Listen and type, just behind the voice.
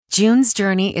June's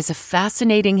Journey is a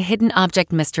fascinating hidden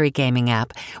object mystery gaming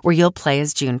app where you'll play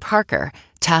as June Parker,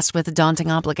 tasked with a daunting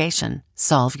obligation: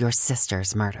 solve your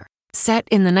sister's murder. Set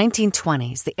in the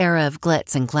 1920s, the era of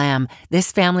glitz and glam,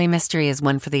 this family mystery is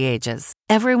one for the ages.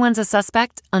 Everyone's a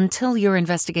suspect until your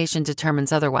investigation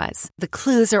determines otherwise. The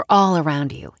clues are all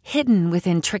around you, hidden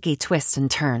within tricky twists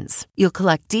and turns. You'll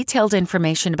collect detailed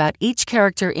information about each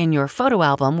character in your photo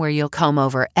album where you'll comb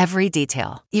over every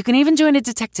detail. You can even join a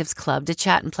detectives club to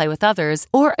chat and play with others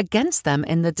or against them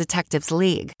in the Detectives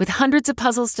League. With hundreds of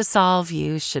puzzles to solve,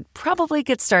 you should probably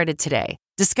get started today.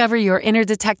 Discover your inner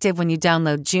detective when you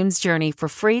download June's Journey for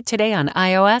free today on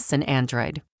iOS and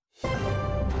Android.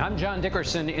 I'm John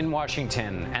Dickerson in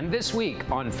Washington, and this week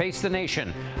on Face the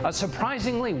Nation, a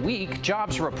surprisingly weak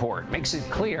jobs report makes it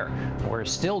clear we're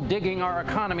still digging our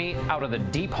economy out of the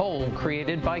deep hole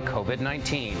created by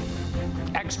COVID-19.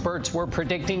 Experts were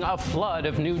predicting a flood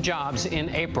of new jobs in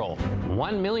April,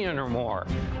 1 million or more.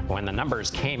 When the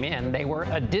numbers came in, they were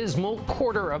a dismal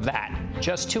quarter of that,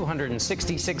 just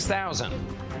 266,000.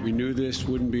 We knew this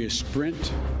wouldn't be a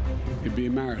sprint, it'd be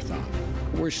a marathon.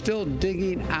 We're still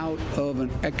digging out of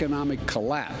an economic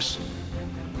collapse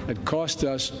that cost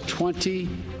us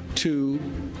 22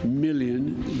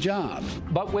 million jobs.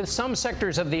 But with some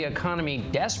sectors of the economy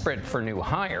desperate for new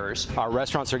hires, our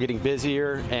restaurants are getting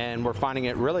busier and we're finding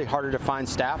it really harder to find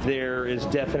staff. There is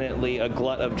definitely a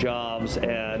glut of jobs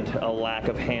and a lack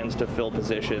of hands to fill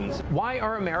positions. Why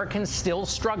are Americans still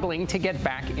struggling to get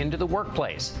back into the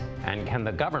workplace? And can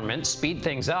the government speed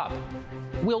things up?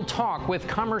 We'll talk with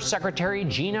Commerce Secretary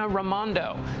Gina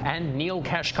Raimondo and Neel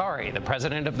Kashkari, the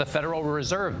president of the Federal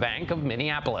Reserve Bank of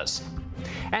Minneapolis.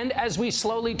 And as we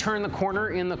slowly turn the corner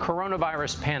in the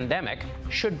coronavirus pandemic,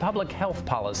 should public health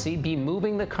policy be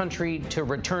moving the country to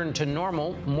return to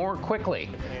normal more quickly?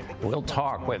 We'll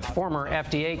talk with former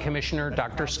FDA Commissioner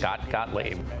Dr. Scott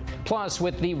Gottlieb. Plus,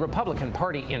 with the Republican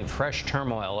Party in fresh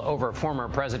turmoil over former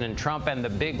President Trump and the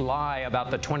big lie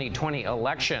about the 2020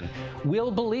 election,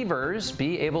 will believers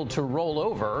be able to roll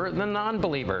over the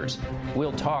non-believers?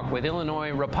 We'll talk with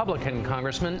Illinois Republican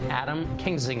Congressman Adam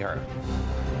Kinzinger.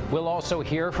 We'll also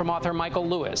hear from author Michael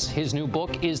Lewis. His new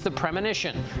book is The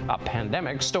Premonition, a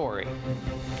pandemic story.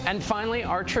 And finally,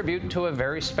 our tribute to a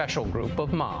very special group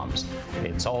of moms.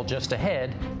 It's all just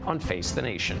ahead on Face the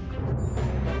Nation.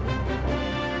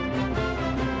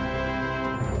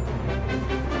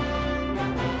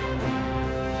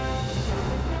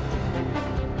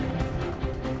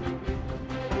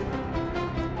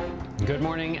 Good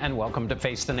morning and welcome to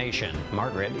Face the Nation.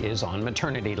 Margaret is on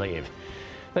maternity leave.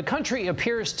 The country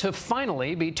appears to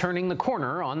finally be turning the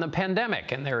corner on the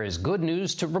pandemic, and there is good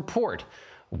news to report.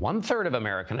 1/3 of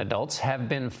American adults have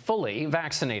been fully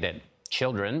vaccinated.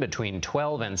 Children between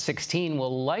 12 and 16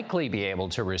 will likely be able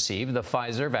to receive the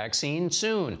Pfizer vaccine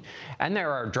soon. And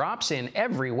there are drops in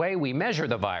every way we measure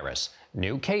the virus: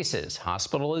 new cases,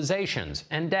 hospitalizations,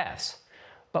 and deaths.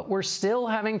 But we're still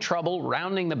having trouble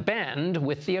rounding the bend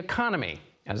with the economy,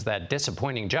 as that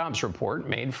disappointing jobs report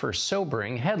made for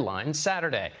sobering headlines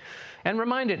Saturday and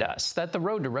reminded us that the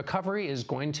road to recovery is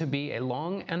going to be a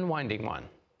long and winding one.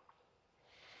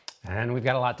 And we've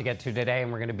got a lot to get to today,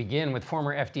 and we're going to begin with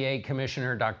former FDA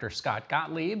Commissioner Dr. Scott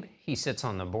Gottlieb. He sits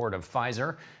on the board of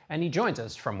Pfizer, and he joins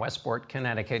us from Westport,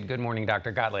 Connecticut. Good morning,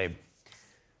 Dr. Gottlieb.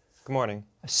 Good morning.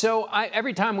 So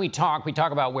every time we talk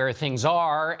about where things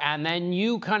are, and then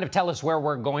you kind of tell us where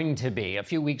we're going to be. A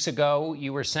few weeks ago,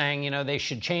 you were saying, they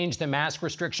should change the mask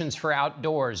restrictions for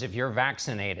outdoors if you're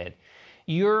vaccinated.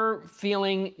 You're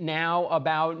feeling now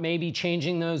about maybe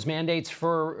changing those mandates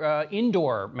for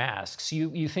indoor masks.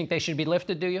 You think they should be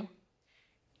lifted, do you?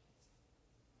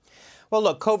 Well,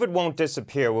 look, COVID won't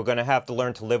disappear. We're going to have to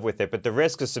learn to live with it. But the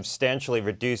risk is substantially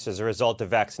reduced as a result of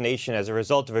vaccination, as a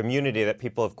result of immunity that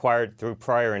people have acquired through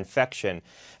prior infection.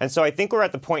 And so I think we're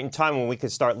at the point in time when we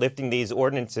could start lifting these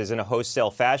ordinances in a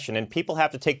wholesale fashion. And people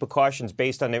have to take precautions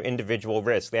based on their individual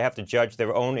risk. They have to judge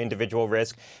their own individual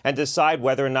risk and decide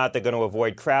whether or not they're going to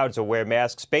avoid crowds or wear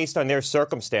masks based on their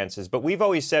circumstances. But we've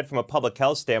always said from a public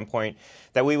health standpoint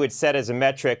that we would set as a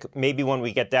metric maybe when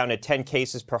we get down to 10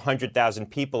 cases per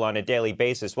 100,000 people on a daily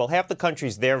basis. Well, half the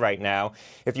country's there right now.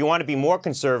 If you want to be more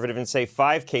conservative and say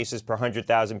 5 cases per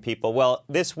 100,000 people, well,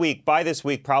 by this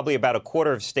week, probably about a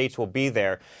quarter of states will be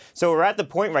there. So we're at the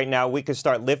point right now we could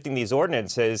start lifting these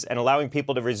ordinances and allowing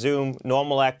people to resume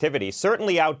normal activity.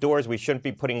 Certainly outdoors, we shouldn't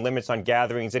be putting limits on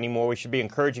gatherings anymore. We should be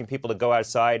encouraging people to go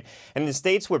outside. And in the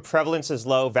states where prevalence is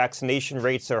low, vaccination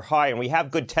rates are high, and we have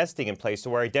good testing in place,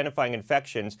 so we're identifying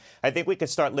infections, I think we could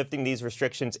start lifting these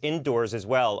restrictions indoors as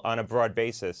well on a broad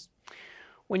basis.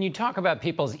 When you talk about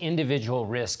people's individual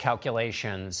risk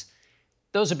calculations,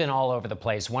 Those have been all over the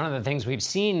place. One of the things we've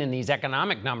seen in these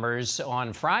economic numbers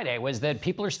on Friday was that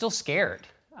people are still scared.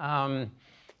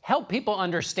 Help people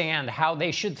understand how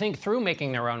they should think through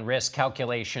making their own risk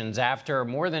calculations after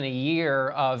more than a year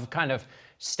of kind of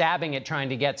stabbing at trying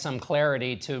to get some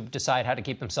clarity to decide how to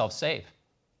keep themselves safe.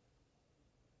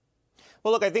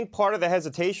 Well, look, I think part of the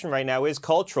hesitation right now is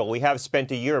cultural. We have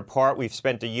spent a year apart. We've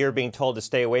spent a year being told to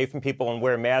stay away from people and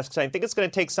wear masks. I think it's going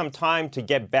to take some time to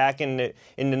get back in the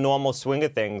normal swing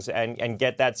of things and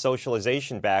get that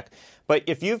socialization back. But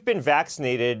if you've been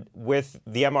vaccinated with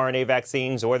the mRNA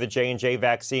vaccines or the J&J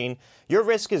vaccine, your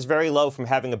risk is very low from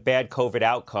having a bad COVID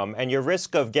outcome. And your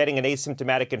risk of getting an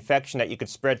asymptomatic infection that you could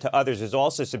spread to others is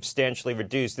also substantially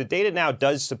reduced. The data now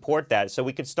does support that. So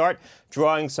we could start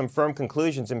drawing some firm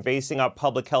conclusions and basing our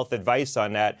public health advice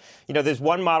on that. You know, there's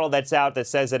one model that's out that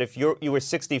says that if you were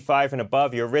 65 and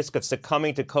above, your risk of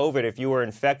succumbing to COVID if you were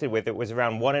infected with it was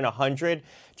around 1 in 100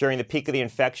 during the peak of the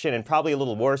infection, and probably a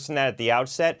little worse than that at the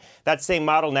outset. That same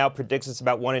model now predicts it's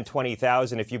about 1 in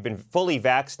 20,000 if you've been fully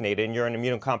vaccinated and you're an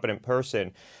immunocompetent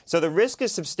person. So the risk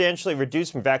is substantially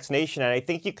reduced from vaccination, and I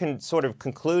think you can sort of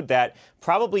conclude that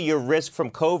probably your risk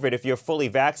from COVID if you're fully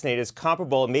vaccinated is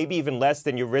comparable, maybe even less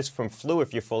than your risk from flu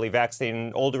if you're fully vaccinated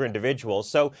in older individuals.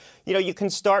 So, you know, you can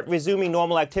start resuming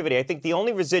normal activity. I think the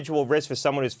only residual risk for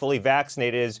someone who's fully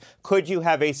vaccinated is, could you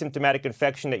have asymptomatic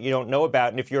infection that you don't know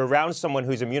about? And if you're around someone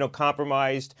who's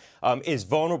immunocompromised, is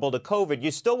vulnerable to COVID,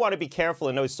 you still want to be careful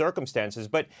in those circumstances.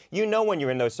 But you know when you're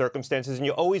in those circumstances, and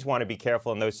you always want to be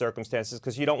careful in those circumstances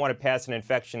because you don't want to pass an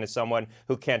infection to someone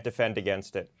who can't defend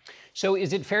against it. So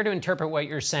is it fair to interpret what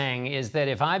you're saying is that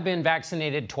if I've been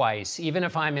vaccinated twice, even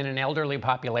if I'm in an elderly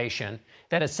population,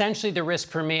 that essentially the risk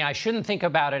for me, I shouldn't think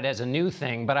about it as a new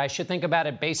thing, but I should think about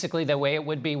it basically the way it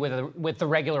would be with the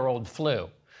regular old flu,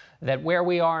 that where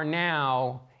we are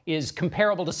now is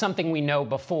comparable to something we know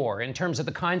before in terms of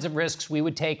the kinds of risks we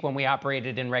would take when we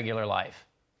operated in regular life?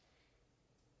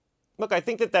 Look, I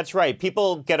think that that's right.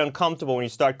 People get uncomfortable when you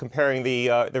start comparing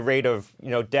the rate of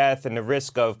death and the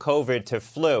risk of COVID to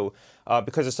flu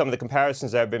because of some of the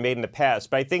comparisons that have been made in the past.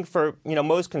 But I think for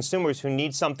most consumers who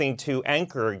need something to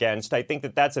anchor against, I think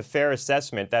that that's a fair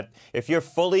assessment. That if you're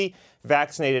fully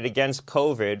vaccinated against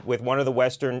COVID with one of the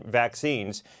Western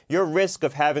vaccines, your risk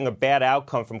of having a bad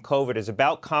outcome from COVID is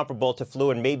about comparable to flu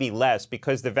and maybe less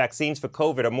because the vaccines for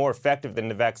COVID are more effective than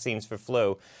the vaccines for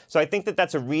flu. So I think that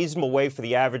that's a reasonable way for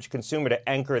the average consumer to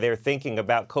anchor their thinking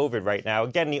about COVID right now.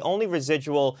 Again, the only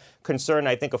residual concern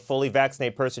I think a fully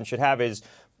vaccinated person should have is,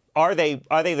 are they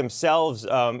themselves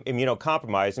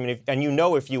immunocompromised? I mean,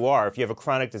 if you have a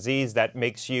chronic disease that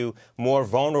makes you more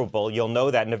vulnerable, you'll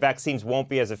know that, and the vaccines won't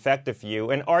be as effective for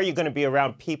you. And are you going to be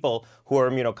around people who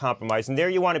are immunocompromised? And there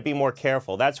you want to be more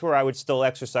careful. That's where I would still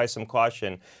exercise some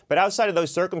caution. But outside of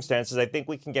those circumstances, I think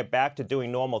we can get back to doing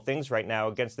normal things right now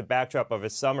against the backdrop of a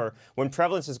summer when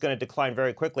prevalence is going to decline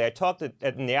very quickly. I talked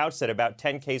in the outset about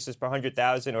 10 cases per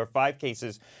 100,000 or 5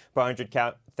 cases per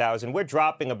 100,000. We're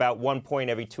dropping about 1 point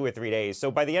every 2 or 3 days.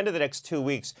 So by the end of the next 2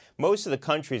 weeks, most of the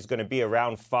country is going to be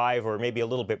around 5 or maybe a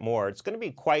little bit more. It's going to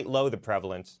be quite low, the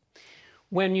prevalence.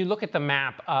 When you look at the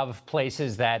map of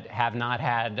places that have not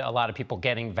had a lot of people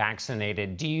getting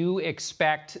vaccinated, do you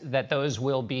expect that those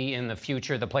will be in the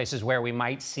future the places where we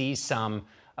might see some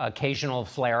occasional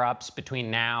flare-ups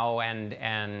between now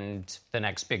and the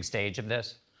next big stage of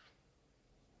this?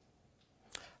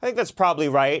 I think that's probably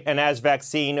right. And as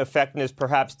vaccine effectiveness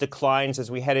perhaps declines as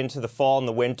we head into the fall and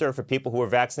the winter for people who were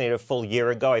vaccinated a full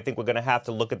year ago, I think we're going to have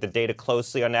to look at the data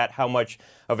closely on that, how much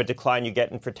of a decline you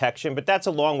get in protection. But that's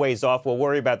a long ways off. We'll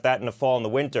worry about that in the fall and the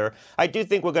winter. I do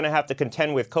think we're going to have to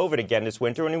contend with COVID again this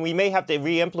winter, and we may have to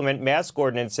re-implement mask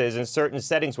ordinances in certain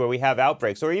settings where we have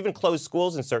outbreaks, or even close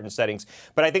schools in certain settings.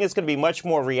 But I think it's going to be much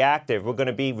more reactive. We're going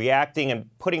to be reacting and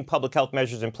putting public health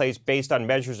measures in place based on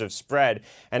measures of spread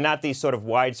and not these sort of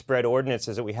widespread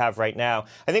ordinances that we have right now.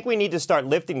 I think we need to start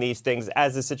lifting these things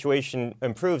as the situation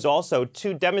improves also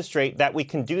to demonstrate that we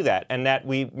can do that and that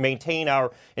we maintain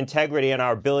our integrity and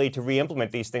our ability to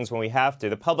re-implement these things when we have to.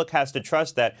 The public has to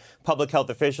trust that public health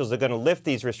officials are going to lift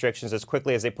these restrictions as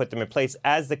quickly as they put them in place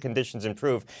as the conditions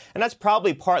improve. And that's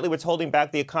probably partly what's holding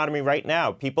back the economy right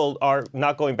now. People are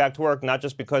not going back to work, not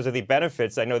just because of the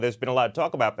benefits. I know there's been a lot of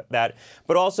talk about that,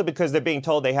 but also because they're being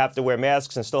told they have to wear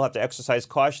masks and still have to exercise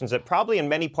cautions that probably in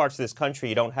many parts of this country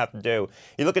you don't have to do.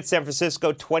 You look at San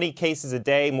Francisco, 20 cases a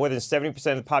day, more than 70%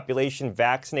 of the population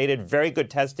vaccinated, very good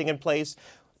testing in place.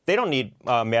 They don't need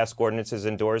mask ordinances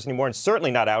indoors anymore, and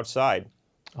certainly not outside.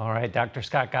 All right, Dr.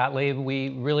 Scott Gottlieb, we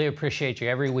really appreciate you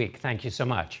every week. Thank you so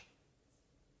much.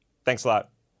 Thanks a lot.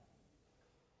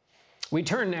 We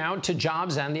turn now to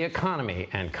jobs and the economy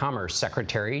and Commerce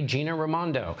Secretary Gina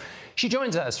Raimondo. She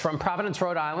joins us from Providence,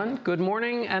 Rhode Island. Good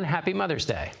morning and happy Mother's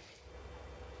Day.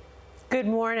 Good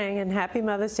morning and happy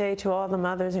Mother's Day to all the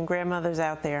mothers and grandmothers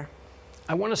out there.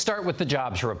 I want to start with the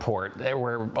jobs report. There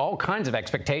were all kinds of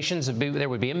expectations. There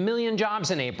would be 1 million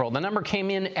jobs in April. The number came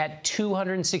in at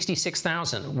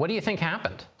 266,000. What do you think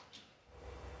happened?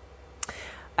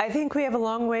 I think we have a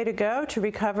long way to go to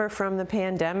recover from the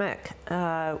pandemic.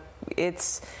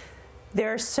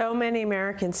 There are so many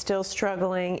Americans still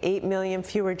struggling, 8 million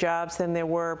fewer jobs than there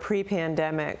were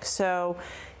pre-pandemic. So,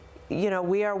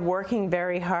 we are working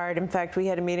very hard. In fact, we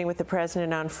had a meeting with the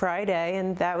president on Friday,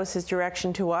 and that was his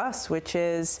direction to us, which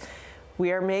is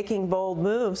we are making bold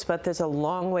moves, but there's a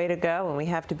long way to go, and we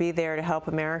have to be there to help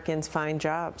Americans find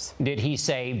jobs. Did he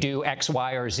say do X,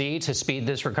 Y, or Z to speed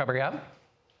this recovery up?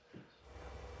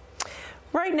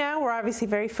 Right now, we're obviously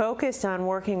very focused on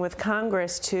working with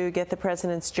Congress to get the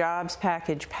president's jobs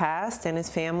package passed and his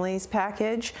family's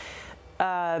package.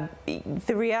 The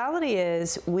reality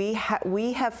is we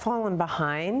have fallen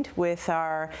behind with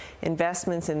our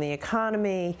investments in the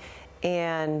economy,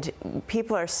 and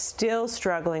people are still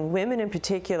struggling, women in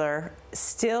particular,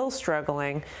 still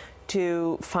struggling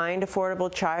to find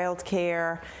affordable child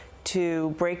care, to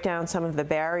break down some of the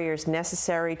barriers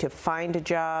necessary to find a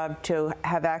job, to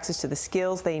have access to the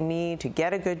skills they need to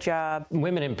get a good job.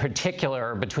 Women in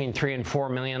particular, between 3 and 4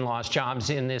 million lost jobs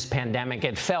in this pandemic.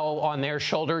 It fell on their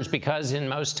shoulders because in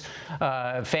most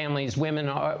families,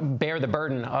 women bear the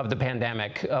burden of the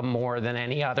pandemic more than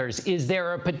any others. Is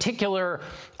there a particular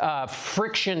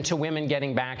friction to women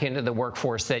getting back into the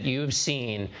workforce that you've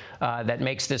seen that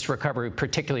makes this recovery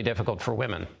particularly difficult for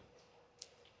women?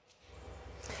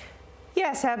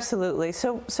 Yes, absolutely.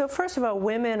 So first of all,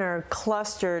 women are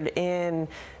clustered in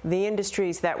the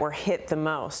industries that were hit the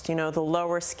most, the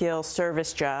lower skill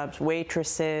service jobs,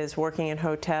 waitresses, working in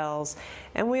hotels.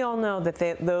 And we all know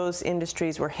that those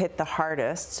industries were hit the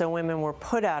hardest. So women were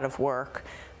put out of work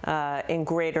in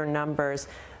greater numbers.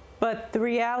 But the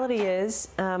reality is,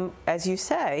 as you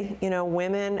say,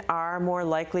 women are more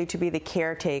likely to be the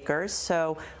caretakers.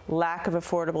 So lack of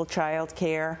affordable child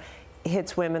care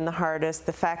hits women the hardest.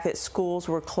 The fact that schools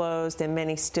were closed and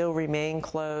many still remain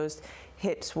closed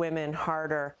hits women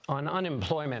harder. On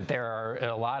unemployment, there are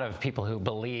a lot of people who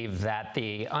believe that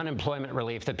the unemployment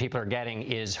relief that people are getting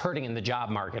is hurting in the job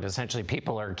market. Essentially,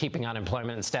 people are keeping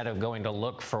unemployment instead of going to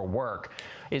look for work.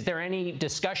 Is there any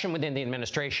discussion within the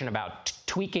administration about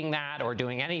tweaking that or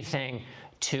doing anything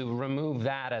to remove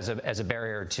that as a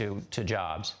barrier to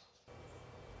jobs?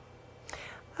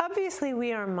 Obviously,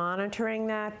 we are monitoring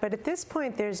that, but at this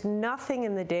point, there's nothing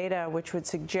in the data which would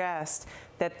suggest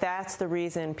that that's the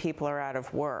reason people are out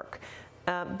of work.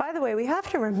 By the way, we have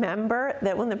to remember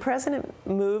that when the president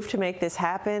moved to make this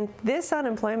happen, this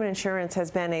unemployment insurance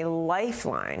has been a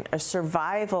lifeline, a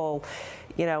survival,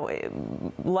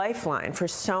 lifeline for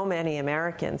so many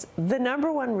Americans. The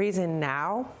number one reason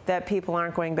now that people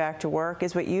aren't going back to work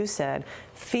is what you said,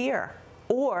 fear.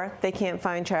 Or they can't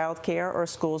find child care or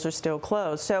schools are still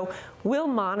closed. So we'll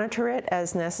monitor it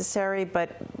as necessary,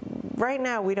 but right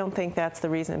now we don't think that's the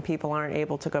reason people aren't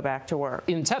able to go back to work.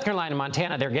 In South Carolina and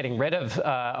Montana, they're getting rid of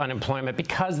unemployment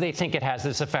because they think it has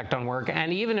this effect on work.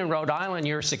 And even in Rhode Island,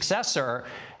 your successor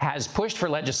has pushed for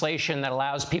legislation that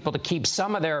allows people to keep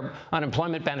some of their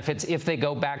unemployment benefits if they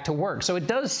go back to work. So it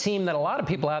does seem that a lot of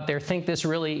people out there think this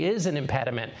really is an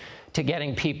impediment to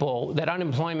getting people, that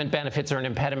unemployment benefits are an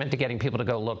impediment to getting people to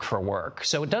go look for work.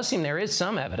 So it does seem there is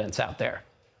some evidence out there.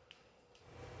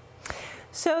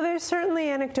 So there's certainly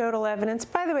anecdotal evidence.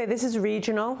 By the way, this is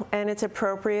regional, and it's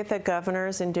appropriate that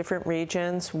governors in different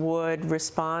regions would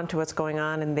respond to what's going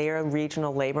on in their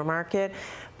regional labor market.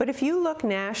 But if you look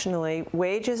nationally,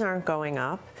 wages aren't going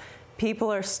up.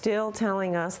 People are still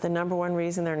telling us the number one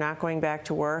reason they're not going back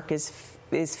to work is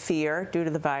fear due to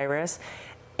the virus.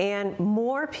 And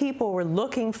more people were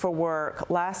looking for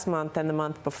work last month than the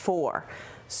month before.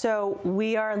 So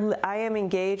I am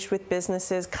engaged with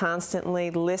businesses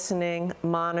constantly, listening,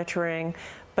 monitoring.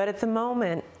 But at the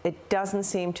moment, it doesn't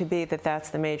seem to be that that's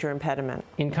the major impediment.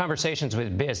 In conversations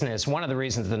with business, one of the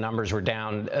reasons the numbers were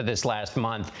down this last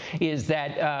month is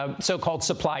that so-called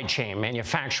supply chain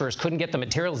manufacturers couldn't get the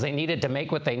materials they needed to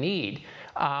make what they need.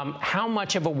 How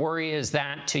much of a worry is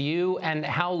that to you, and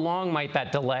how long might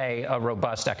that delay a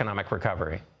robust economic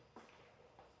recovery?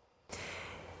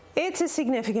 It's a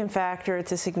significant factor.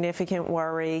 It's a significant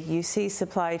worry. You see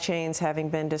supply chains having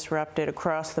been disrupted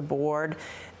across the board.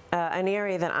 An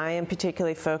area that I am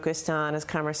particularly focused on as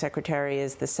Commerce Secretary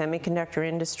is the semiconductor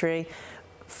industry.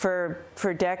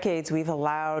 for decades, we've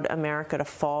allowed America to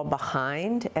fall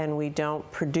behind, and we don't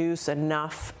produce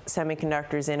enough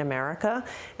semiconductors in America.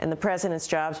 And the president's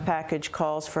jobs package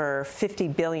calls for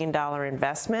 $50 billion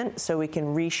investment so we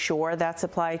can reshore that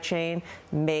supply chain,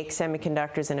 make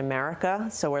semiconductors in America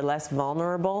so we're less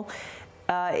vulnerable.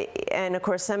 And of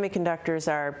course, semiconductors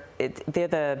they're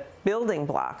the building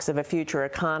blocks of a future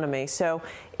economy. So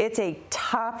it's a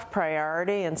top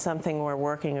priority and something we're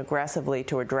working aggressively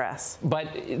to address.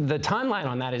 But the timeline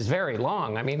on that is very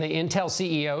long. I mean, the Intel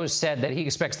CEO said that he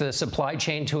expects the supply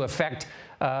chain to affect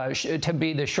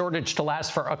the shortage to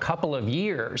last for a couple of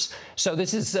years. So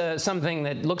this is something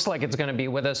that looks like it's going to be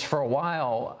with us for a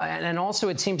while. And also,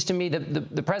 it seems to me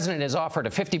that the president has offered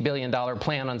a $50 billion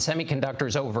plan on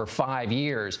semiconductors over 5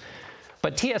 years.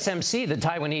 But TSMC, the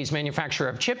Taiwanese manufacturer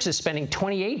of chips, is spending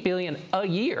 $28 billion a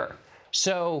year.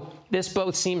 So this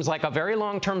both seems like a very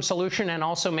long-term solution and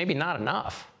also maybe not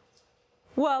enough.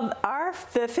 Well,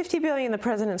 the $50 billion the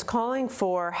president's calling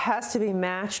for has to be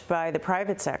matched by the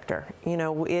private sector. You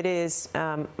know, it is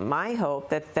my hope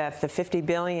that the $50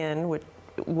 billion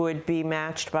would be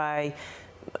matched by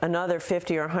another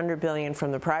 $50 or $100 billion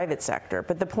from the private sector.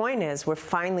 But the point is, we're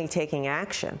finally taking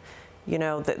action. You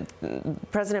know,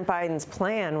 President Biden's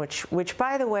plan, which,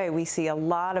 by the way, we see a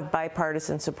lot of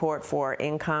bipartisan support for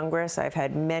in Congress. I've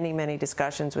had many, many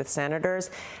discussions with senators.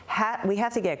 We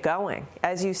have to get going.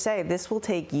 As you say, this will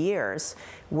take years.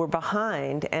 We're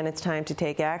behind, and it's time to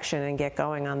take action and get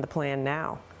going on the plan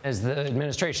now. As the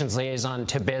administration's liaison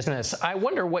to business, I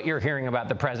wonder what you're hearing about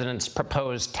the president's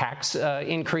proposed tax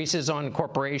increases on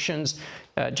corporations.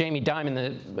 Jamie Dimon,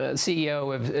 the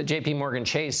CEO of J.P. Morgan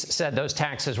Chase, said those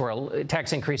tax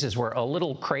increases were a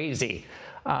little crazy.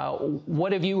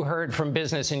 What have you heard from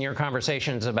business in your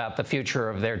conversations about the future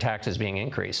of their taxes being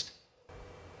increased?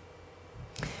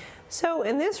 So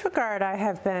in this regard, I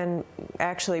have been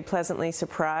actually pleasantly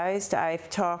surprised. I've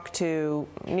talked to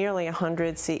nearly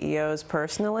 100 CEOs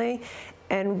personally,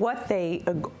 and what they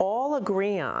all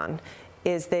agree on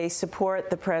is they support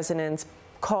the president's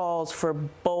calls for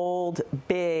bold,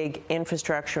 big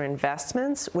infrastructure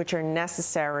investments, which are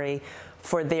necessary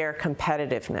for their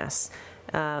competitiveness.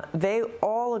 They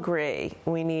all agree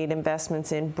we need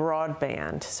investments in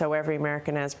broadband, so every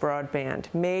American has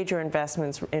broadband, major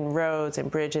investments in roads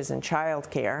and bridges and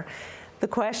childcare. The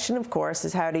question, of course,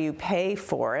 is how do you pay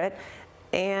for it?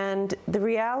 And the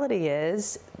reality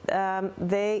is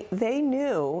they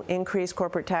knew increased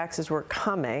corporate taxes were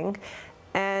coming.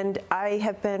 And I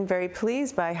have been very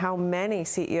pleased by how many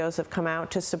CEOs have come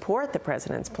out to support the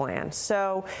president's plan.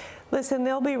 So, listen,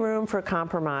 there'll be room for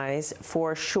compromise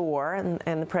for sure,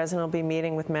 and the president will be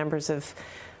meeting with members of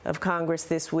Congress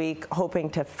this week, hoping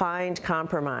to find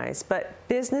compromise. But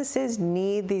businesses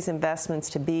need these investments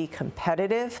to be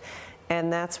competitive,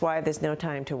 and that's why there's no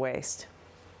time to waste.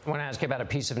 I want to ask you about a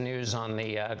piece of news on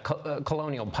the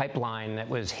Colonial Pipeline that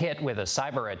was hit with a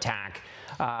cyber attack.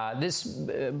 This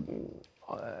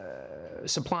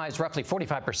supplies roughly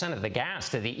 45% of the gas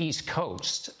to the East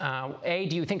Coast. A,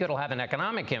 do you think it'll have an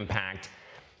economic impact?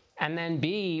 And then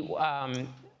B,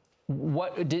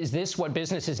 is this what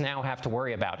businesses now have to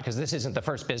worry about? Because this isn't the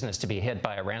first business to be hit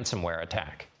by a ransomware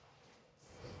attack.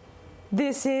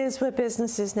 This is what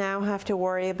businesses now have to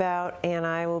worry about, and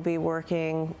I will be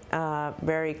working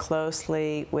very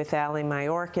closely with Ali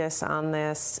Mayorkas on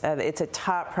this. It's a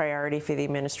top priority for the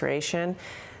administration.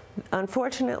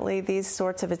 Unfortunately, these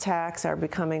sorts of attacks are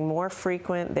becoming more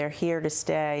frequent. They're here to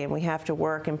stay, and we have to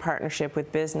work in partnership with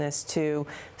business to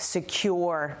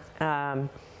secure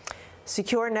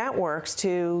networks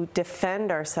to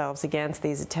defend ourselves against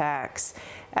these attacks.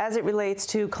 As it relates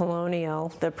to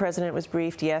Colonial, the president was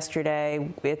briefed yesterday.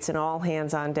 It's an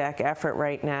all-hands-on-deck effort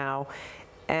right now,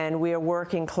 and we are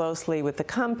working closely with the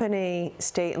company,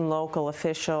 state and local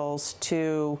officials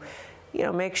to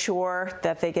make sure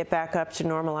that they get back up to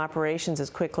normal operations as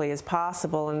quickly as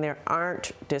possible and there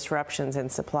aren't disruptions in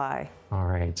supply. All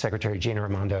right. Secretary Gina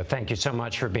Raimondo, thank you so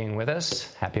much for being with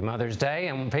us. Happy Mother's Day.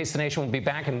 And Face the Nation will be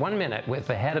back in 1 minute with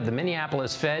the head of the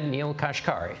Minneapolis Fed, Neel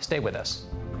Kashkari. Stay with us.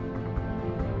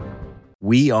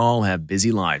 We all have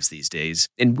busy lives these days,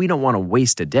 and we don't want to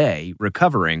waste a day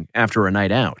recovering after a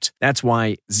night out. That's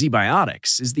why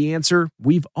ZBiotics is the answer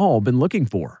we've all been looking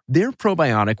for. Their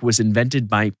probiotic was invented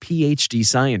by PhD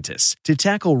scientists to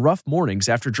tackle rough mornings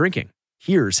after drinking.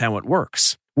 Here's how it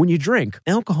works. When you drink,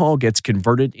 alcohol gets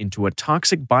converted into a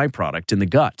toxic byproduct in the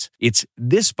gut. It's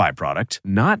this byproduct,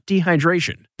 not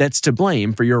dehydration, that's to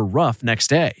blame for your rough next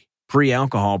day.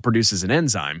 Pre-alcohol produces an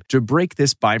enzyme to break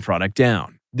this byproduct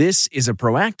down. This is a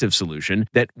proactive solution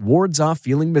that wards off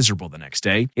feeling miserable the next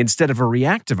day instead of a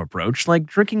reactive approach like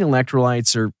drinking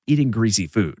electrolytes or eating greasy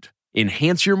food.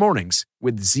 Enhance your mornings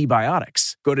with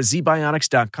ZBiotics. Go to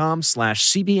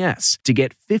zbiotics.com/CBS to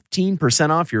get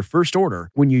 15% off your first order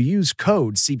when you use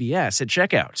code CBS at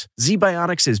checkout.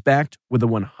 ZBiotics is backed with a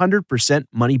 100%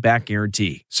 money-back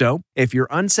guarantee. So, if you're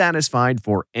unsatisfied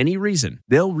for any reason,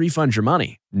 they'll refund your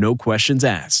money. No questions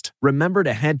asked. Remember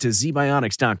to head to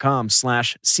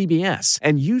zbiotics.com/CBS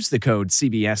and use the code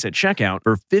CBS at checkout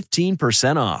for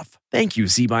 15% off. Thank you,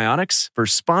 ZBiotics, for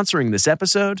sponsoring this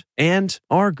episode and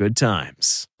our good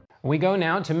times. We go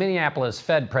now to Minneapolis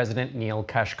Fed President Neel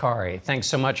Kashkari. Thanks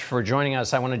so much for joining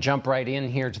us. I want to jump right in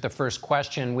here to the first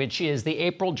question, which is the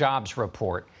April jobs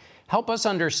report. Help us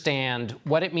understand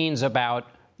what it means about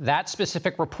that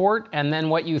specific report and then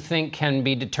what you think can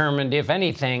be determined, if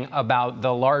anything, about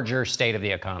the larger state of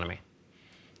the economy.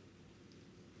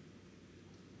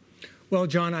 Well,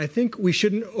 John, I think we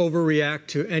shouldn't overreact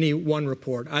to any one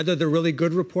report, either the really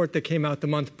good report that came out the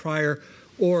month prior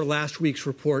or last week's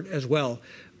report as well.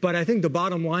 But I think the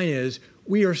bottom line is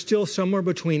we are still somewhere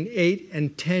between 8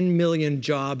 and 10 million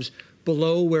jobs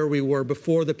below where we were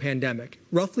before the pandemic.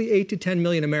 Roughly 8 to 10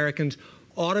 million Americans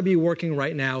ought to be working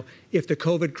right now if the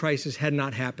COVID crisis had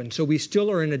not happened. So we still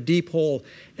are in a deep hole,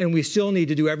 and we still need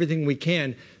to do everything we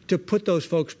can to put those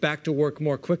folks back to work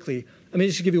more quickly. I mean,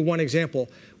 just to give you one example,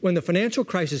 when the financial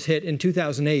crisis hit in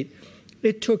 2008,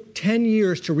 it took 10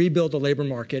 years to rebuild the labor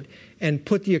market and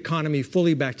put the economy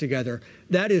fully back together.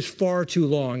 That is far too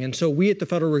long. And so we at the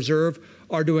Federal Reserve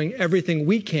are doing everything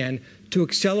we can to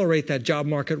accelerate that job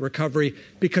market recovery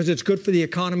because it's good for the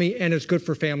economy and it's good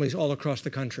for families all across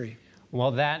the country.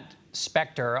 Well, that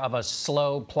specter of a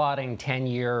slow, plodding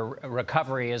 10-year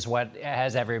recovery is what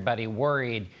has everybody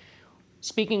worried.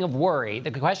 Speaking of worry,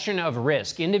 the question of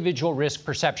risk, individual risk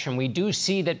perception, we do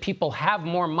see that people have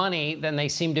more money than they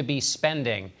seem to be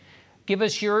spending. Give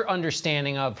us your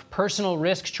understanding of personal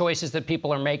risk choices that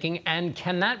people are making, and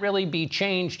can that really be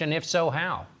changed, and if so,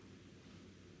 how?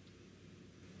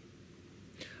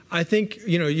 I think,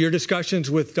 your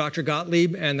discussions with Dr.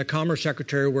 Gottlieb and the Commerce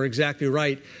Secretary were exactly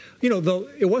right.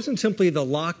 It wasn't simply the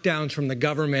lockdowns from the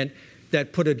government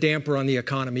that put a damper on the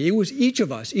economy. It was each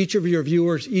of us, each of your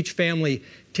viewers, each family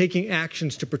taking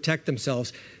actions to protect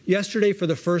themselves. Yesterday, for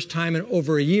the first time in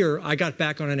over a year, I got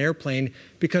back on an airplane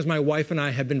because my wife and I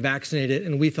have been vaccinated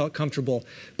and we felt comfortable.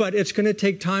 But it's going to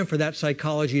take time for that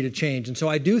psychology to change. And so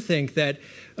I do think that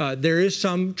there is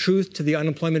some truth to the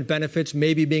unemployment benefits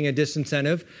maybe being a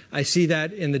disincentive. I see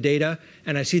that in the data,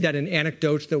 and I see that in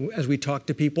anecdotes as we talk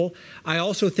to people. I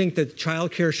also think that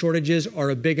childcare shortages are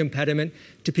a big impediment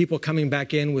to people coming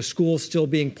back in, with schools still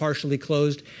being partially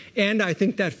closed. And I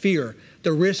think that fear,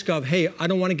 the risk of, hey, I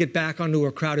don't want to get back onto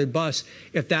a crowded bus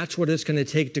if that's what it's going to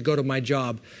take to go to my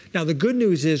job. Now, the good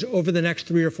news is over the next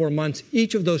 3 or 4 months,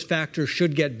 each of those factors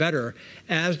should get better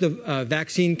as the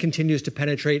vaccine continues to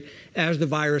penetrate, as the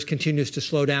virus continues to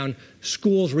slow down,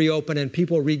 schools reopen, and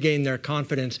people regain their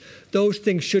confidence. Those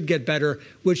things should get better,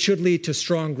 which should lead to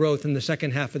strong growth in the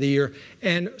second half of the year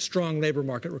and strong labor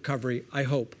market recovery, I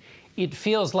hope. It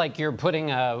feels like you're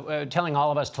telling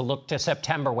all of us to look to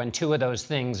September when two of those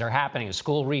things are happening.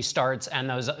 School restarts and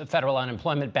those federal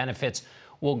unemployment benefits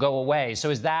will go away. So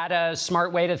is that a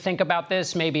smart way to think about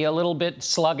this? Maybe a little bit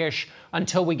sluggish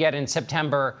until we get in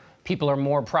September. People are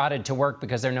more prodded to work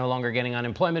because they're no longer getting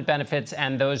unemployment benefits.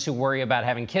 And those who worry about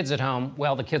having kids at home,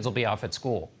 well, the kids will be off at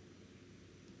school.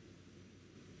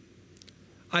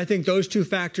 I think those two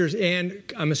factors, and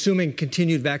I'm assuming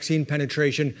continued vaccine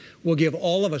penetration, will give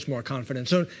all of us more confidence.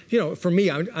 So, for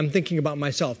me, I'm thinking about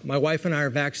myself. My wife and I are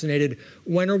vaccinated.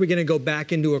 When are we going to go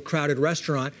back into a crowded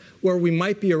restaurant where we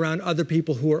might be around other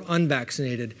people who are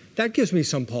unvaccinated? That gives me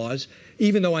some pause,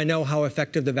 even though I know how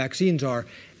effective the vaccines are.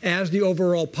 As the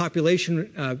overall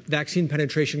population vaccine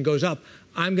penetration goes up,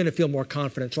 I'm going to feel more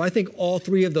confident. So I think all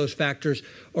three of those factors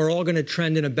are all going to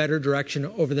trend in a better direction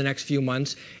over the next few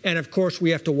months. And of course,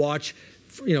 we have to watch,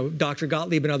 Dr.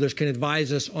 Gottlieb and others can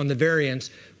advise us on the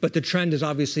variants, but the trend is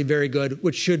obviously very good,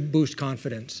 which should boost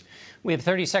confidence. We have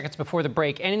 30 seconds before the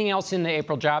break. Anything else in the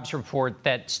April jobs report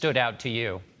that stood out to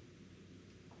you?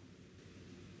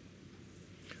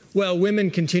 Well,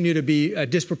 women continue to be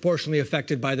disproportionately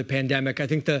affected by the pandemic. I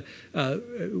think the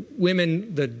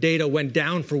data went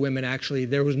down for women, actually.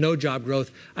 There was no job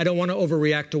growth. I don't want to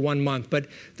overreact to 1 month, but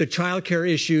the child care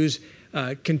issues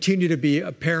continue to be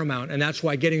paramount. And that's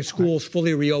why getting schools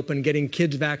fully reopened, getting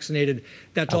kids vaccinated,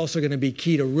 that's also going to be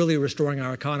key to really restoring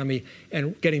our economy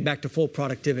and getting back to full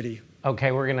productivity.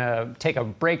 Okay, we're going to take a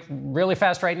break really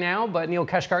fast right now, but Neel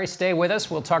Kashkari, stay with us.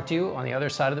 We'll talk to you on the other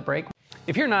side of the break.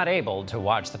 If you're not able to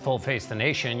watch the full Face the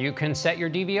Nation, you can set your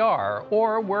DVR,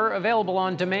 or we're available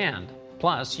on demand.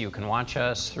 Plus, you can watch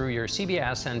us through your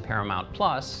CBS and Paramount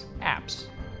Plus apps.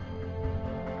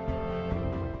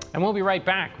 And we'll be right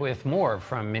back with more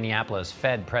from Minneapolis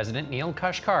Fed President Neel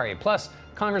Kashkari, plus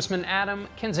Congressman Adam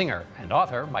Kinzinger and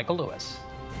author Michael Lewis.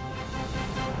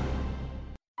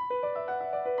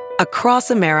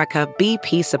 Across America,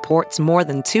 BP supports more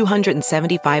than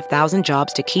 275,000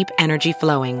 jobs to keep energy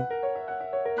flowing.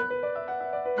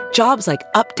 Jobs like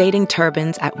updating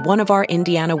turbines at one of our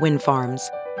Indiana wind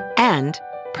farms and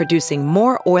producing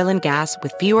more oil and gas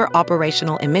with fewer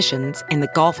operational emissions in the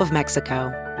Gulf of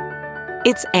Mexico.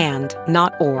 It's and,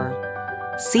 not or.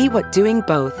 See what doing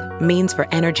both means for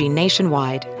energy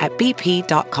nationwide at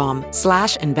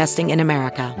bp.com/investing in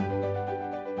America.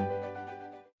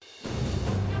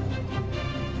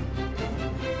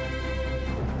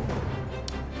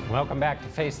 Welcome back to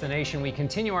Face the Nation. We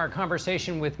continue our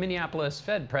conversation with Minneapolis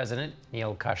Fed President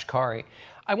Neel Kashkari.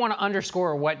 I want to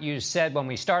underscore what you said when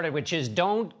we started, which is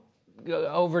don't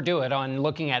overdo it on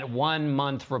looking at 1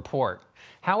 month report.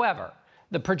 However,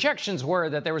 the projections were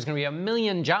that there was going to be 1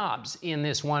 million jobs in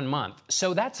this 1 month.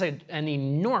 So that's an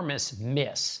enormous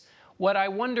miss. What I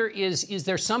wonder is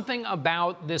there something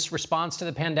about this response to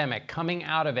the pandemic coming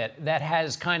out of it that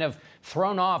has kind of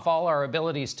thrown off all our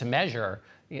abilities to measure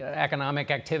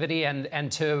economic activity and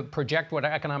to project what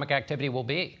economic activity will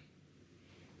be?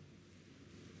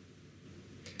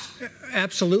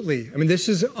 Absolutely. I mean, this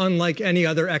is unlike any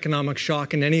other economic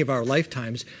shock in any of our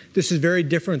lifetimes. This is very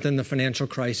different than the financial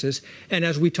crisis. And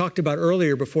as we talked about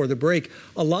earlier before the break,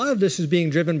 a lot of this is being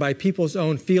driven by people's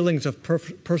own feelings of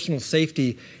personal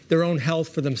safety, their own health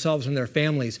for themselves and their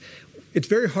families. It's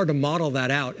very hard to model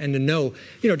that out and to know.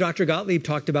 Dr. Gottlieb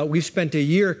talked about we've spent a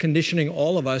year conditioning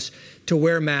all of us to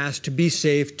wear masks, to be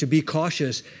safe, to be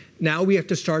cautious. Now we have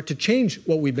to start to change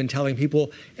what we've been telling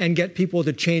people and get people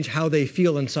to change how they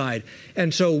feel inside.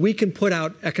 And so we can put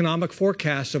out economic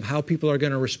forecasts of how people are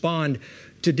going to respond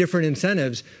to different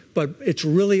incentives, but it's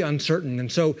really uncertain.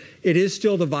 And so it is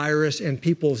still the virus and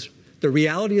the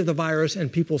reality of the virus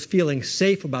and people's feeling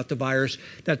safe about the virus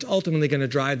that's ultimately going to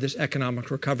drive this economic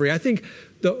recovery. I think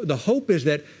the hope is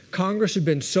that Congress has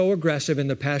been so aggressive in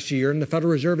the past year, and the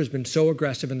Federal Reserve has been so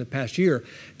aggressive in the past year,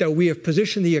 that we have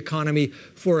positioned the economy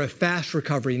for a fast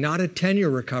recovery, not a 10-year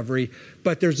recovery.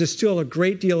 But there's still a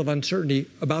great deal of uncertainty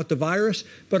about the virus,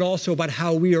 but also about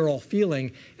how we are all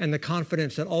feeling and the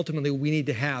confidence that ultimately we need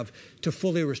to have to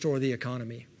fully restore the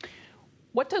economy.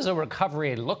 What does a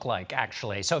recovery look like,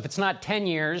 actually? So if it's not 10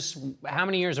 years, how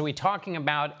many years are we talking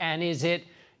about? And is it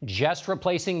just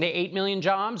replacing the 8 million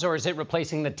jobs, or is it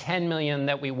replacing the 10 million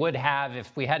that we would have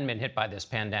if we hadn't been hit by this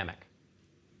pandemic?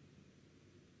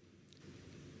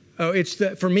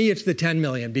 For me, it's the 10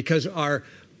 million, because our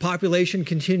population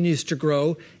continues to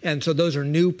grow. And so those are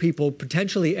new people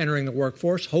potentially entering the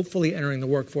workforce, hopefully entering the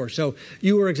workforce. So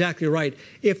you were exactly right.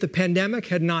 If the pandemic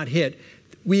had not hit,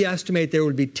 we estimate there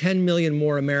would be 10 million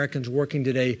more Americans working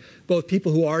today, both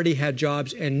people who already had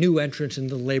jobs and new entrants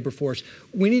into the labor force.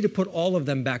 We need to put all of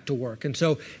them back to work. And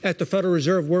so at the Federal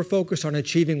Reserve, we're focused on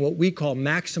achieving what we call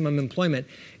maximum employment,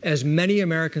 as many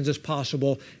Americans as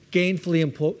possible gainfully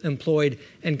employed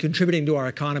and contributing to our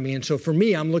economy. And so for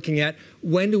me, I'm looking at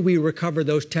when do we recover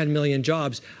those 10 million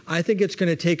jobs? I think it's going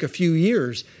to take a few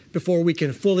years before we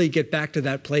can fully get back to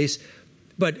that place.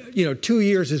 But, 2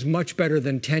 years is much better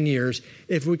than 10 years.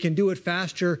 If we can do it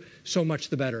faster, so much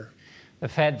the better. The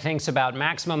Fed thinks about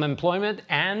maximum employment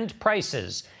and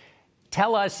prices.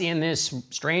 Tell us, in this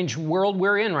strange world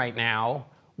we're in right now,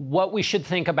 what we should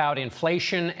think about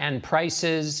inflation and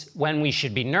prices, when we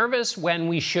should be nervous, when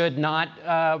we should not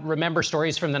remember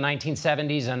stories from the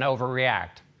 1970s and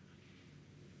overreact.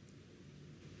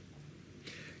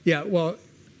 Yeah, well,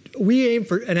 we aim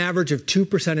for an average of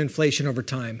 2% inflation over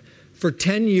time. For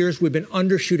 10 years, we've been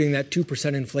undershooting that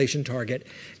 2% inflation target.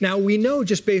 Now, we know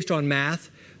just based on math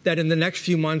that in the next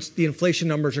few months, the inflation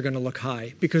numbers are going to look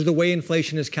high, because the way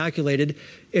inflation is calculated,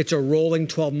 it's a rolling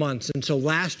 12 months. And so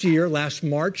last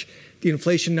March, the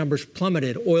inflation numbers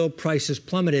plummeted. Oil prices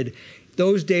plummeted.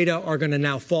 Those data are going to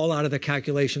now fall out of the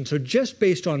calculation. So just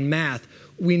based on math,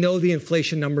 we know the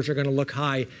inflation numbers are going to look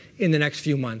high in the next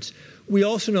few months. We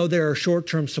also know there are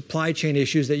short-term supply chain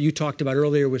issues that you talked about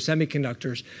earlier with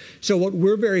semiconductors. So what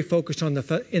we're very focused on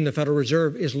in the Federal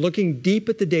Reserve is looking deep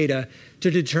at the data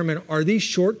to determine, are these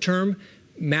short-term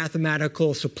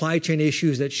mathematical supply chain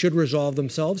issues that should resolve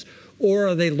themselves, or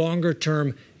are they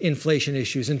longer-term inflation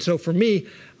issues? And so for me,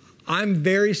 I'm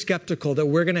very skeptical that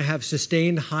we're going to have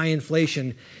sustained high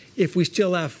inflation if we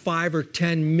still have 5 or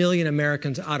 10 million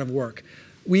Americans out of work.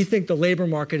 We think the labor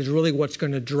market is really what's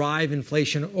going to drive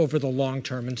inflation over the long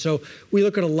term. And so we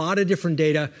look at a lot of different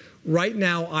data. Right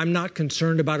now, I'm not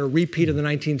concerned about a repeat of the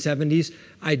 1970s.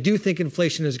 I do think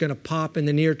inflation is going to pop in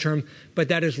the near term, but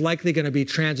that is likely going to be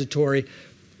transitory.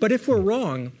 But if we're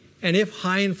wrong, and if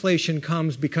high inflation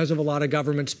comes because of a lot of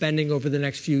government spending over the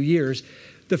next few years,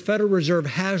 the Federal Reserve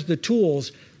has the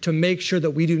tools to make sure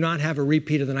that we do not have a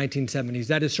repeat of the 1970s.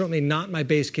 That is certainly not my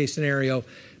base case scenario.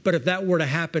 But if that were to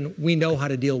happen, we know how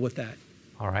to deal with that.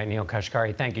 All right, Neel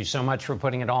Kashkari, thank you so much for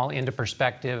putting it all into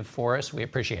perspective for us. We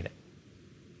appreciate it.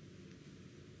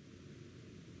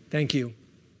 Thank you.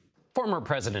 Former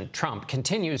President Trump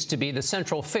continues to be the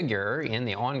central figure in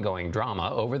the ongoing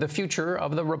drama over the future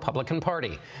of the Republican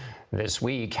Party. This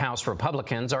week, House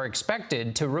Republicans are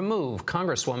expected to remove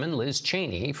Congresswoman Liz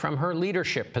Cheney from her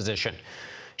leadership position.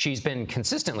 She's been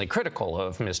consistently critical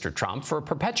of Mr. Trump for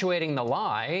perpetuating the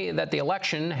lie that the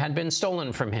election had been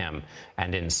stolen from him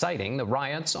and inciting the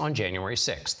riots on January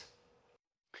 6th.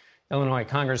 Illinois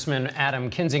Congressman Adam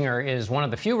Kinzinger is one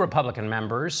of the few Republican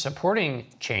members supporting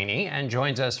Cheney and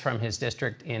joins us from his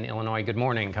district in Illinois. Good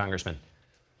morning, Congressman.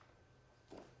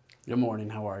 Good morning.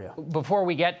 How are you? Before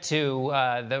we get to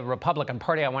the Republican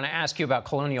Party, I want to ask you about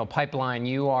Colonial Pipeline.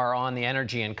 You are on the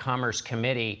Energy and Commerce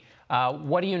Committee.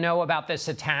 What do you know about this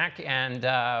attack, and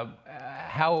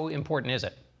how important is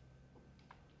it?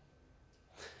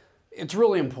 It's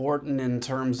really important in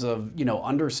terms of,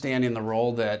 understanding the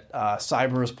role that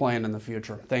cyber is playing in the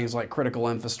future. Things like critical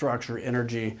infrastructure,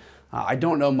 energy. I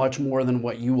don't know much more than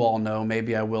what you all know.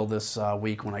 Maybe I will this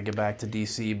week when I get back to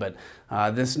D.C., but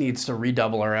this needs to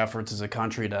redouble our efforts as a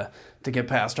country to get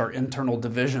past our internal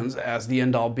divisions as the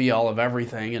end-all be-all of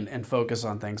everything and focus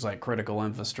on things like critical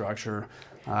infrastructure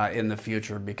in the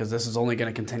future, because this is only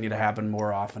going to continue to happen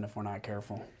more often if we're not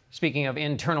careful. Speaking of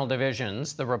internal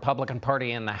divisions, the Republican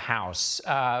Party in the House,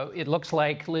 it looks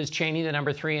like Liz Cheney, the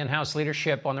number 3 in House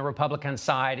leadership on the Republican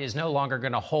side, is no longer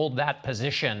going to hold that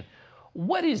position.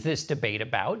 What is this debate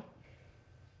about?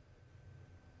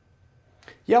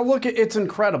 Yeah, look, it's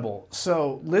incredible.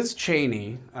 So Liz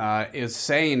Cheney is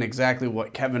saying exactly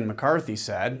what Kevin McCarthy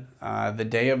said the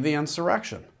day of the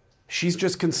insurrection. She's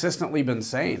just consistently been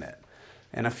saying it.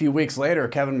 And a few weeks later,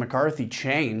 Kevin McCarthy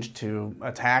changed to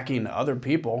attacking other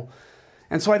people.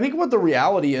 And so I think what the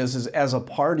reality is as a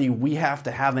party, we have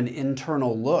to have an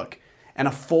internal look and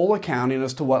a full accounting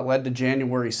as to what led to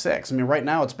January 6th. I mean, right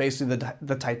now it's basically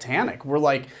the Titanic. We're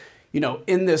like,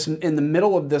 in the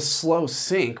middle of this slow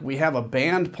sink, we have a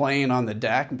band playing on the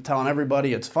deck telling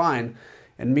everybody it's fine.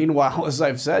 And meanwhile, as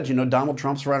I've said, Donald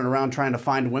Trump's running around trying to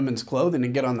find women's clothing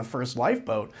and get on the first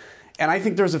lifeboat. And I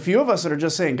think there's a few of us that are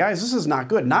just saying, guys, this is not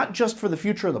good, not just for the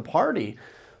future of the party,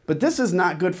 but this is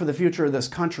not good for the future of this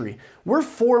country. We're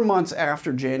 4 months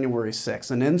after January 6th,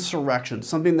 an insurrection,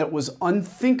 something that was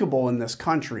unthinkable in this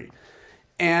country.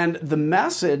 And the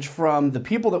message from the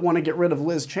people that want to get rid of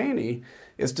Liz Cheney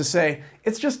is to say,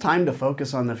 it's just time to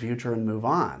focus on the future and move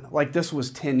on. Like this was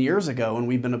 10 years ago, and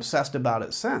we've been obsessed about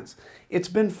it since. It's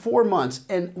been 4 months,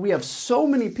 and we have so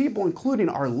many people, including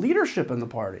our leadership in the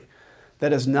party,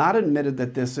 that has not admitted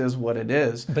that this is what it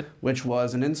is, which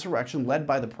was an insurrection led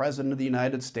by the President of the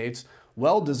United States,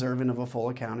 well deserving of a full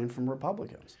accounting from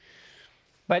Republicans.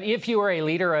 But if you are a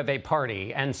leader of a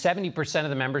party and 70% of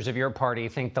the members of your party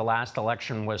think the last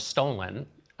election was stolen,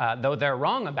 though they're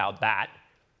wrong about that,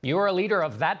 you're a leader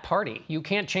of that party. You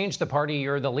can't change the party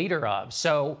you're the leader of.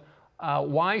 So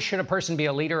why should a person be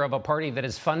a leader of a party that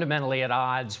is fundamentally at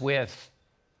odds with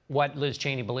what Liz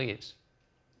Cheney believes?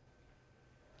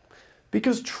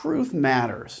 Because truth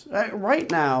matters. Right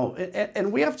now,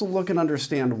 and we have to look and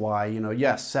understand why.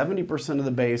 Yes, 70% of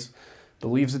the base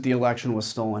believes that the election was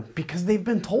stolen because they've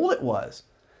been told it was.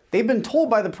 They've been told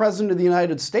by the President of the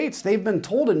United States. They've been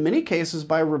told in many cases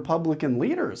by Republican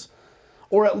leaders.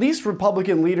 Or at least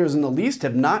Republican leaders in the least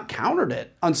have not countered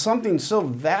it on something so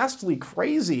vastly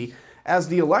crazy as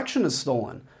the election is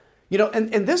stolen.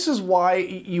 And this is why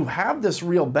you have this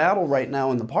real battle right now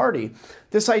in the party.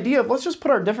 This idea of let's just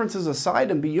put our differences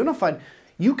aside and be unified.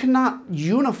 You cannot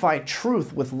unify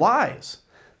truth with lies.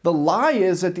 The lie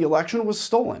is that the election was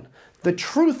stolen. The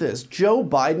truth is Joe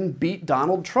Biden beat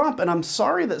Donald Trump. And I'm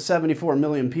sorry that 74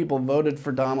 million people voted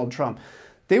for Donald Trump.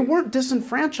 They weren't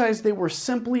disenfranchised. They were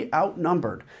simply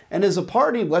outnumbered. And as a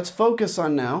party, let's focus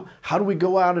on now, how do we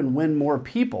go out and win more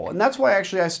people? And that's why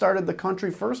actually I started the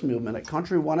Country First movement at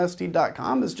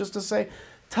country1st.com, is just to say,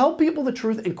 tell people the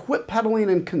truth and quit peddling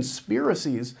in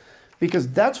conspiracies, because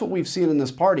that's what we've seen in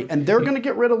this party. And they're going to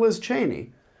get rid of Liz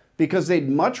Cheney because they'd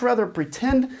much rather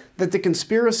pretend that the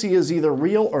conspiracy is either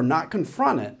real or not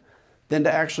confront it than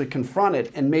to actually confront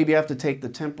it and maybe have to take the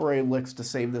temporary licks to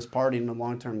save this party and in the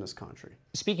long term this country.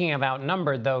 Speaking of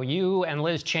outnumbered, though, you and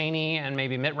Liz Cheney and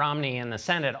maybe Mitt Romney in the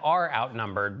Senate are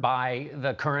outnumbered by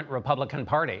the current Republican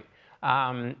Party.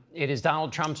 It is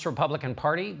Donald Trump's Republican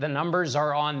Party. The numbers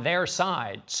are on their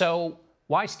side. So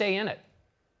why stay in it?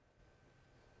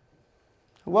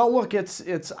 Well, look,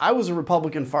 I was a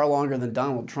Republican far longer than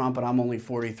Donald Trump, and I'm only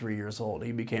 43 years old.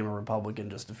 He became a Republican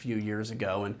just a few years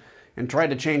ago and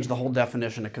tried to change the whole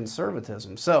definition of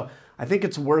conservatism. So I think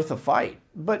it's worth a fight.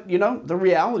 But, you know, the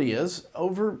reality is,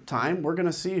 over time, we're going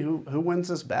to see who wins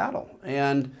this battle.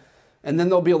 And then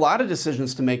there'll be a lot of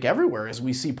decisions to make everywhere as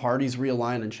we see parties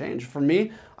realign and change. For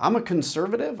me, I'm a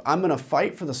conservative. I'm going to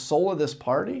fight for the soul of this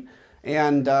party.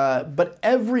 And but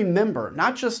every member,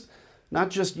 not just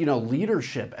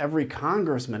leadership, every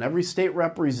congressman, every state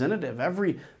representative,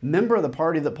 every member of the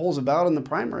party that pulls a ballot in the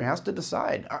primary has to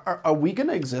decide, are we going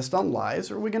to exist on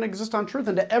lies or are we going to exist on truth?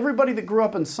 And to everybody that grew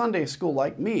up in Sunday school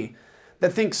like me,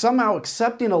 that thinks somehow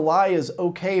accepting a lie is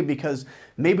okay because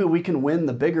maybe we can win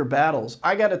the bigger battles,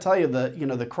 I got to tell you,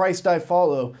 the Christ I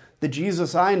follow, the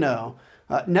Jesus I know,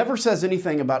 never says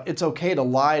anything about it's okay to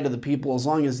lie to the people as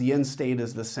long as the end state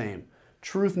is the same.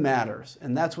 Truth matters,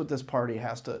 and that's what this party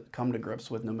has to come to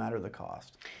grips with no matter the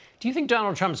cost. Do you think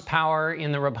Donald Trump's power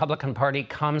in the Republican Party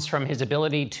comes from his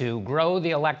ability to grow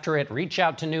the electorate, reach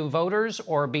out to new voters,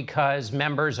 or because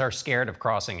members are scared of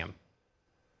crossing him?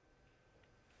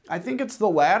 I think it's the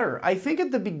latter. I think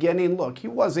at the beginning, look, he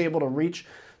was able to reach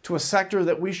to a sector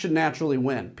that we should naturally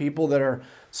win, people that are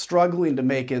struggling to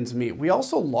make ends meet. We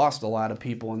also lost a lot of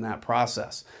people in that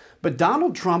process. But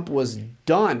Donald Trump was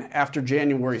done after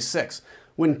January 6th.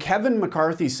 When Kevin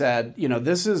McCarthy said,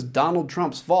 this is Donald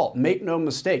Trump's fault, make no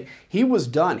mistake, he was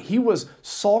done. He was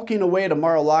sulking away to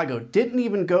Mar-a-Lago, didn't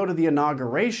even go to the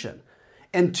inauguration.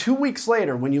 And 2 weeks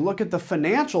later, when you look at the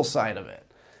financial side of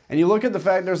it, and you look at the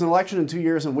fact there's an election in 2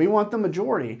 years and we want the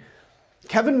majority,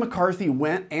 Kevin McCarthy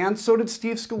went, and so did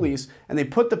Steve Scalise, and they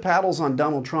put the paddles on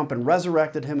Donald Trump and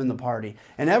resurrected him in the party.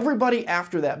 And everybody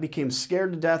after that became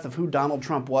scared to death of who Donald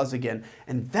Trump was again.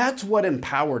 And that's what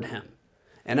empowered him.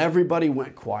 And everybody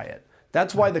went quiet.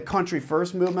 That's why the Country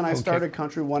First movement I started,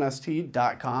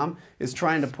 country1st.com, is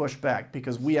trying to push back,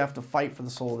 because we have to fight for the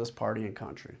soul of this party and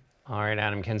country. All right,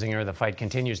 Adam Kinzinger, the fight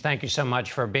continues. Thank you so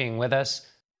much for being with us.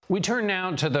 We turn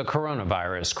now to the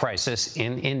coronavirus crisis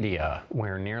in India,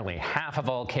 where nearly half of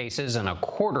all cases and a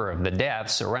quarter of the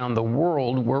deaths around the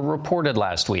world were reported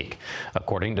last week,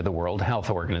 according to the World Health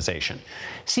Organization.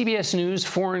 CBS News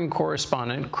foreign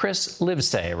correspondent Chris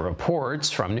Livesay reports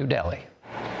from New Delhi.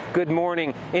 Good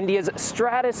morning. India's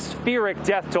stratospheric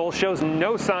death toll shows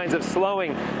no signs of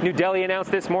slowing. New Delhi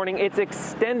announced this morning it's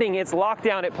extending its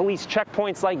lockdown at police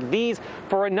checkpoints like these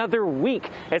for another week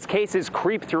as cases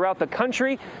creep throughout the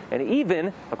country and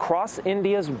even across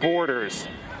India's borders.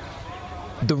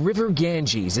 The river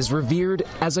Ganges is revered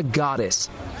as a goddess,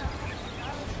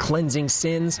 cleansing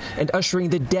sins and ushering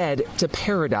the dead to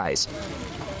paradise.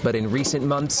 But in recent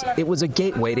months, it was a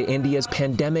gateway to India's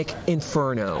pandemic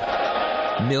inferno.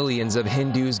 Millions of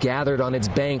Hindus gathered on its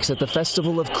banks at the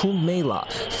festival of Kumbh Mela,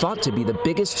 thought to be the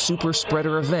biggest super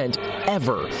spreader event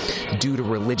ever. Due to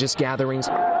religious gatherings,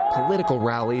 political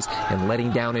rallies, and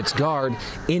letting down its guard,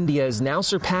 India is now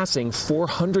surpassing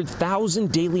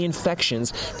 400,000 daily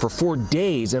infections for 4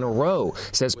 days in a row,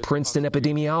 says Princeton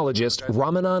epidemiologist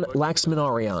Ramanan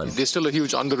Laxminarayan. There's still a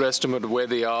huge underestimate of where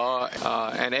they are,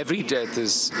 and every death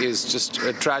is just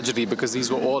a tragedy because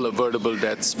these were all avoidable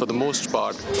deaths for the most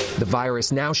part. The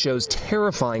virus now shows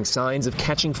terrifying signs of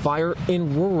catching fire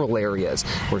in rural areas,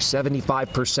 where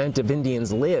 75% of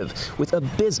Indians live, with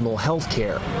abysmal health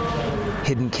care.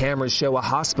 Hidden cameras show a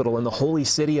hospital in the holy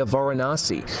city of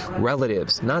Varanasi.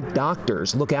 Relatives, not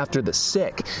doctors, look after the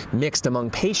sick, mixed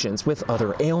among patients with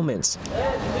other ailments.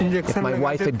 If my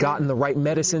wife had gotten the right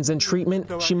medicines and treatment,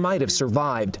 she might have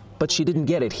survived. But she didn't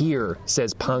get it here,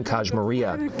 says Pankaj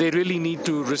Maria. They really need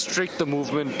to restrict the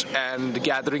movement and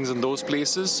gatherings in those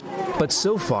places. But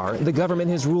so far, the government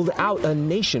has ruled out a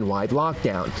nationwide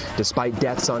lockdown, despite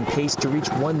deaths on pace to reach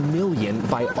 1 million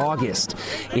by August.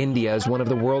 India is one of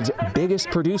the world's biggest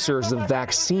producers of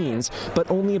vaccines, but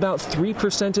only about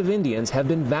 3% of Indians have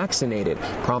been vaccinated,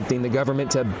 prompting the government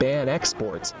to ban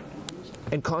exports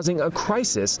and causing a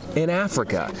crisis in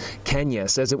Africa. Kenya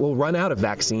says it will run out of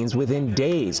vaccines within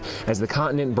days as the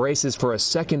continent braces for a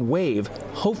second wave,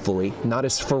 hopefully not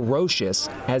as ferocious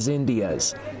as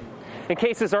India's. And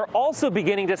cases are also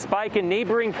beginning to spike in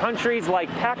neighboring countries like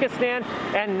Pakistan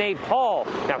and Nepal.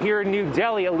 Now, here in New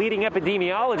Delhi, a leading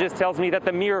epidemiologist tells me that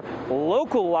the mere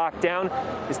local lockdown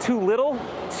is too little,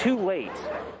 too late.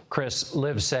 Chris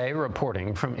Livesay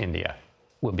reporting from India.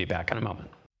 We'll be back in a moment.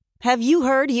 Have you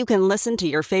heard you can listen to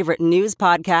your favorite news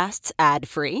podcasts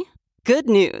ad-free? Good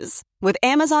news. With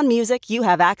Amazon Music, you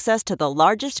have access to the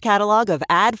largest catalog of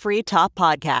ad-free top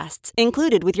podcasts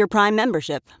included with your Prime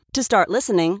membership. To start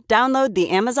listening, download the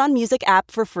Amazon Music app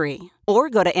for free or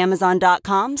go to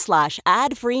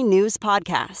amazon.com/ad-free news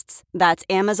podcasts. That's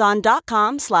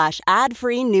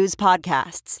amazon.com/ad-free news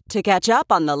podcasts to catch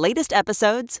up on the latest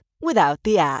episodes without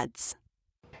the ads.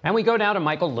 And we go now to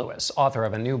Michael Lewis, author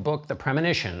of a new book, The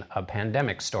Premonition, a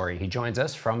Pandemic Story. He joins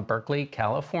us from Berkeley,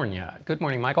 California. Good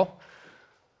morning, Michael.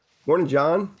 Morning,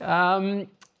 John. I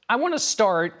want to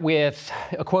start with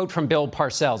a quote from Bill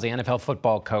Parcells, the NFL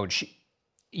football coach.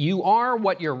 You are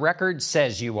what your record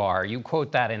says you are. You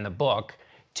quote that in the book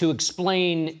to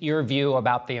explain your view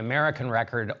about the American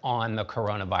record on the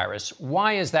coronavirus.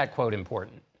 Why is that quote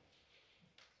important?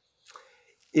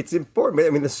 It's important. I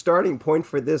mean, the starting point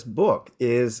for this book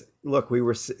is, look, we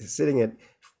were sitting at a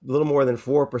little more than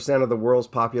 4% of the world's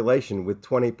population with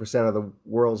 20% of the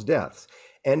world's deaths.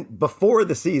 And before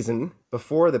the season,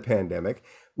 before the pandemic,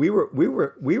 we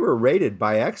were rated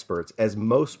by experts as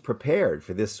most prepared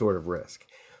for this sort of risk.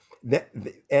 But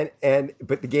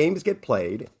the games get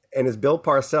played, and as Bill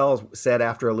Parcells said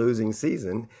after a losing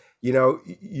season, you know,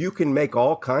 you can make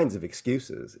all kinds of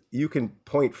excuses. You can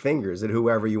point fingers at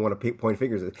whoever you want to point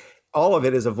fingers at. All of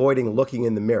it is avoiding looking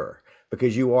in the mirror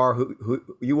because you are who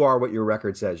you are what your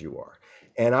record says you are.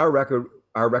 And our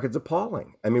record's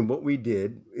appalling. I mean, what we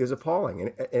did is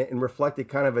appalling and reflected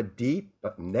kind of a deep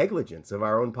negligence of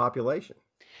our own population.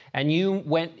 And you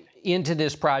went into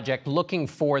this project looking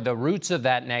for the roots of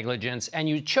that negligence, and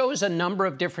you chose a number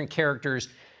of different characters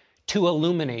to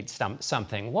illuminate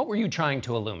something. What were you trying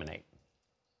to illuminate?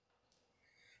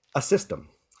 A system.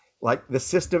 Like the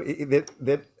system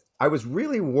that I was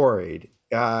really worried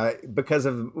because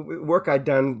of work I'd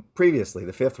done previously,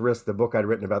 The Fifth Risk, the book I'd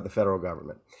written about the federal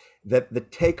government, that the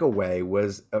takeaway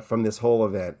was from this whole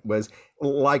event was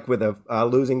like with a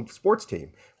losing sports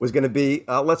team was going to be,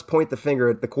 let's point the finger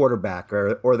at the quarterback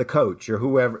or the coach or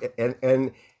whoever.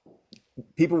 And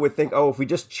people would think, oh, if we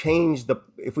just change a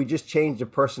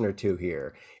person or two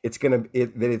here, it's all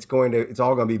going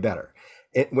to be better.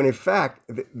 When in fact,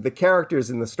 the characters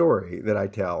in the story that I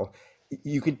tell,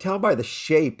 you can tell by the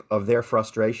shape of their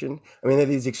frustration. I mean, they're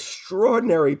these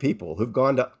extraordinary people who've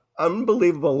gone to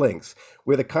unbelievable lengths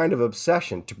with a kind of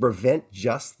obsession to prevent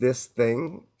just this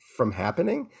thing from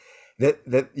happening,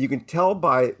 that you can tell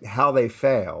by how they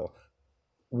fail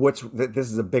that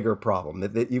this is a bigger problem,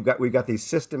 that we've got these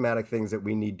systematic things that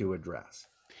we need to address.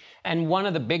 And one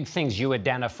of the big things you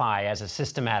identify as a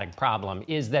systematic problem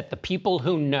is that the people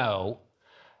who know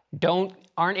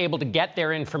aren't able to get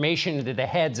their information into the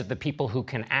heads of the people who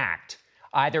can act,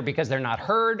 either because they're not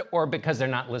heard or because they're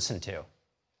not listened to.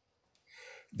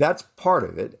 That's part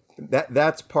of it.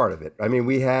 That's part of it. I mean,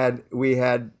 we had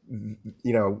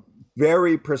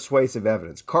very persuasive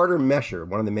evidence. Carter Mesher,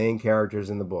 one of the main characters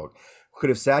in the book, could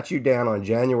have sat you down on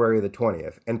January the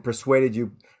 20th and persuaded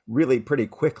you really pretty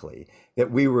quickly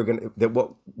that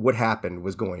what happened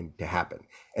was going to happen.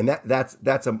 And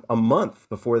that's a month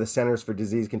before the Centers for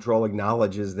Disease Control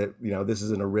acknowledges that, this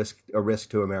is a risk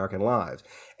to American lives.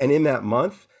 And in that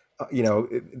month,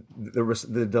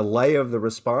 the delay of the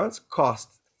response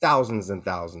cost thousands and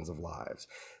thousands of lives.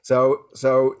 So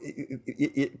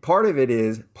part of it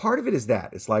is that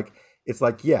it's like,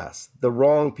 yes, the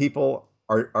wrong people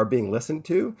are being listened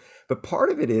to, but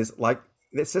part of it is like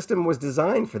the system was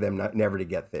designed for them never to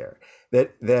get there.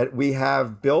 That we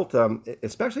have built,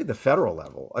 especially at the federal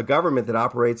level, a government that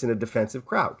operates in a defensive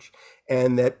crouch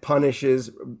and that punishes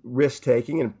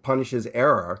risk-taking and punishes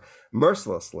error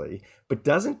mercilessly, but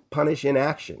doesn't punish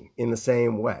inaction in the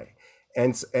same way.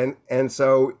 And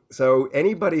so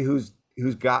anybody who's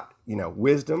got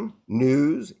wisdom,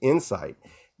 news, insight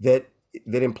that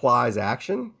implies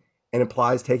action and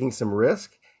implies taking some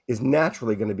risk is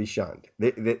naturally going to be shunned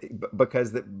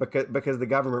because the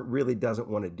government really doesn't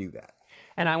want to do that.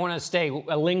 And I want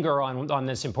to linger on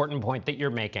this important point that you're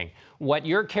making. What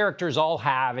your characters all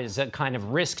have is a kind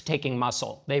of risk-taking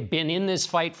muscle. They've been in this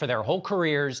fight for their whole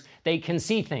careers. They can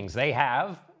see things. They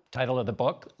have, title of the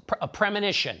book, a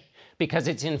premonition, because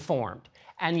it's informed.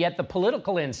 And yet the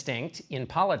political instinct in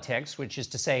politics, which is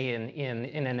to say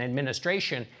in an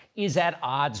administration, is at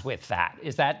odds with that.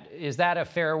 Is that a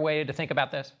fair way to think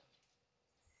about this?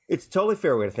 It's a totally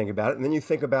fair way to think about it. And then you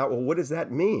think about, well, what does that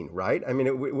mean, right? I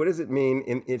mean, what does it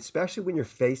mean, especially when you're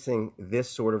facing this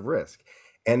sort of risk?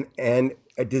 And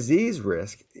a disease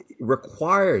risk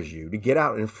requires you to get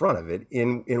out in front of it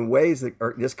in ways that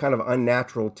are just kind of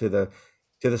unnatural to the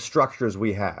to the structures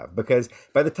we have. Because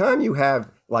by the time you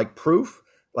have like proof,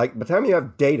 like by the time you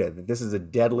have data that this is a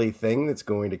deadly thing that's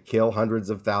going to kill hundreds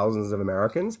of thousands of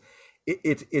Americans,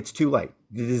 it's too late.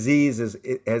 The disease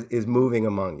is moving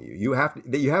among you. You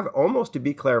have almost to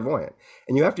be clairvoyant,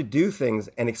 and you have to do things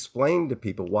and explain to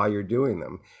people why you're doing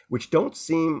them, which don't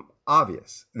seem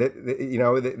obvious. That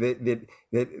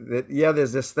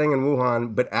there's this thing in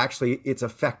Wuhan, but actually it's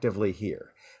effectively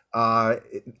here.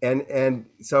 And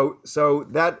so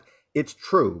that it's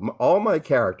true. All my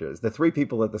characters, the three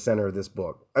people at the center of this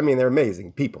book, I mean, they're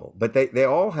amazing people, but they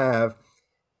all have.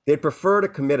 They'd prefer to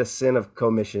commit a sin of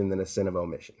commission than a sin of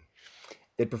omission.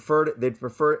 They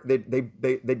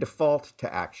default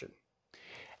to action.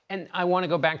 And I want to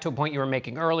go back to a point you were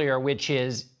making earlier, which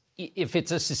is if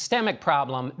it's a systemic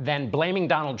problem, then blaming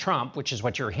Donald Trump, which is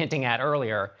what you were hinting at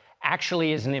earlier,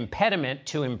 actually is an impediment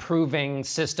to improving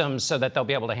systems so that they'll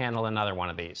be able to handle another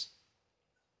one of these.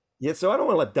 Yeah, so I don't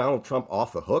want to let Donald Trump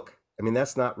off the hook. I mean,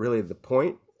 that's not really the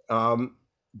point.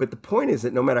 But the point is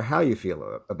that no matter how you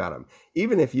feel about him,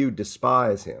 even if you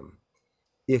despise him,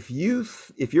 if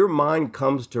your mind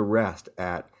comes to rest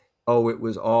at, oh, it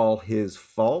was all his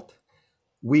fault,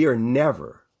 we are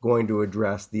never going to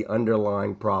address the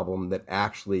underlying problem that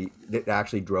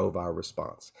actually drove our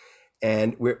response.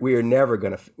 And we are never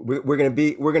going to, we're going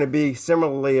to be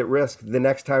similarly at risk the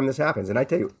next time this happens. And I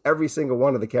tell you, every single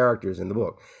one of the characters in the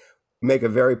book make a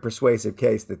very persuasive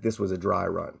case that this was a dry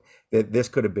run, that this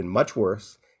could have been much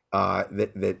worse,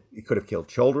 that it could have killed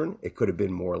children, it could have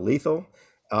been more lethal,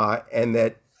 and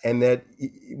that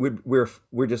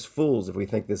we're just fools if we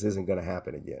think this isn't going to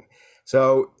happen again.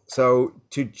 So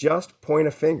to just point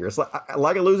a finger, it's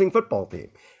like a losing football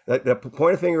team.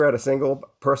 Point a finger at a single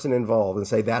person involved and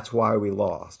say that's why we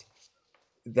lost.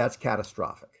 That's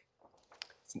catastrophic.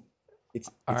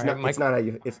 It's not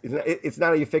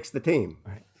how you fix the team.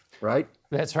 Right?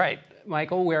 That's right.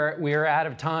 Michael, we're out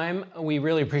of time. We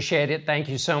really appreciate it. Thank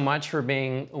you so much for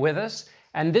being with us.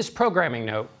 And this programming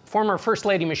note, former First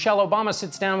Lady Michelle Obama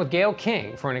sits down with Gayle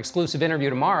King for an exclusive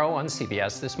interview tomorrow on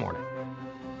CBS This Morning.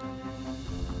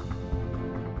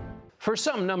 For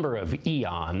some number of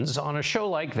eons, on a show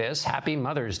like this, Happy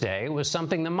Mother's Day was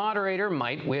something the moderator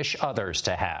might wish others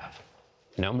to have.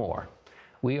 No more.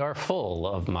 We are full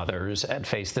of mothers at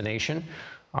Face the Nation.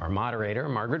 Our moderator,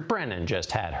 Margaret Brennan,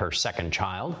 just had her second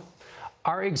child.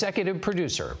 Our executive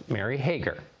producer, Mary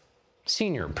Hager.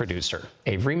 Senior producer,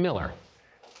 Avery Miller.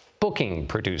 Booking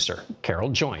producer, Carol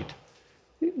Joint.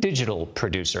 Digital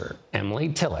producer, Emily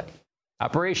Tillett.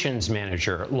 Operations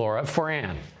manager, Laura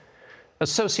Foran.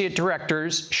 Associate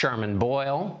directors, Sharman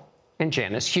Boyle and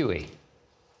Janice Huey.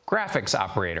 Graphics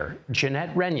operator,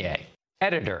 Jeanette Renier.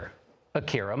 Editor,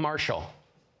 Akira Marshall.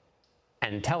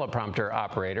 And teleprompter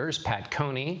operators, Pat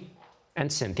Coney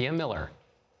and Cynthia Miller.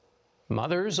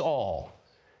 Mothers all.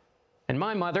 And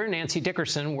my mother, Nancy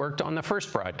Dickerson, worked on the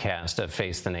first broadcast of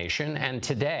Face the Nation. And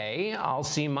today, I'll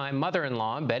see my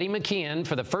mother-in-law, Betty McKeon,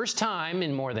 for the first time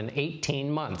in more than 18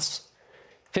 months.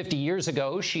 50 years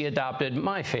ago, she adopted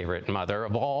my favorite mother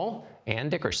of all, Ann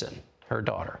Dickerson, her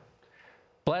daughter.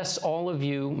 Bless all of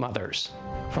you mothers,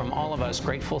 from all of us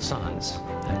grateful sons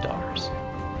and daughters.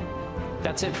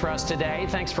 That's it for us today.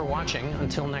 Thanks for watching.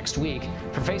 Until next week,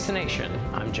 for Face the Nation,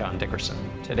 I'm John Dickerson.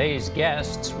 Today's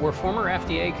guests were former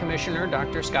FDA Commissioner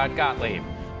Dr. Scott Gottlieb,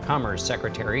 Commerce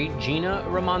Secretary Gina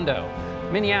Raimondo,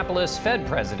 Minneapolis Fed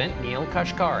President Neel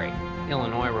Kashkari,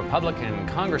 Illinois Republican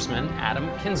Congressman Adam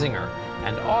Kinzinger,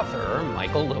 and author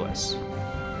Michael Lewis.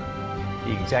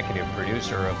 The executive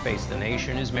producer of Face the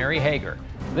Nation is Mary Hager.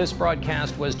 This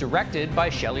broadcast was directed by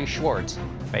Shelley Schwartz.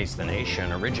 Face the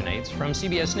Nation originates from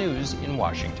CBS News in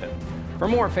Washington. For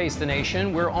more Face the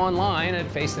Nation, we're online at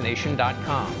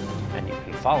facethenation.com. And you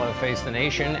can follow Face the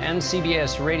Nation and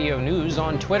CBS Radio News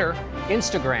on Twitter,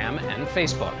 Instagram, and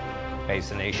Facebook. Face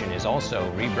the Nation is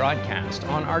also rebroadcast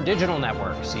on our digital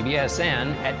network,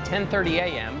 CBSN, at 10:30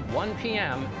 a.m., 1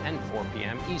 p.m., and 4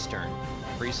 p.m. Eastern,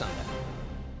 every Sunday.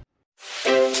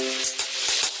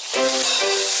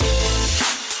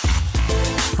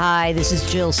 Hi, this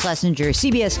is Jill Schlesinger,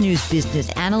 CBS News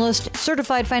business analyst,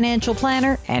 certified financial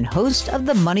planner, and host of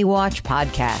the Money Watch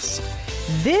podcast.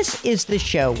 This is the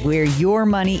show where your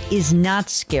money is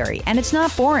not scary and it's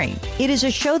not boring. It is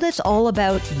a show that's all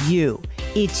about you.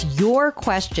 It's your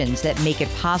questions that make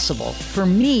it possible for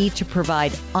me to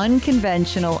provide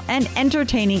unconventional and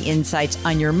entertaining insights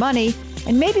on your money,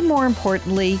 and maybe more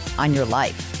importantly, on your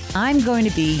life. I'm going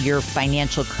to be your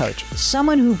financial coach,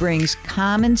 someone who brings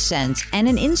common sense and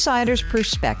an insider's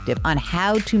perspective on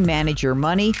how to manage your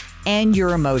money and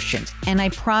your emotions. And I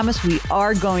promise we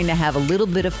are going to have a little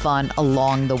bit of fun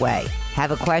along the way.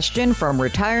 Have a question from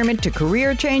retirement to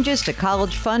career changes to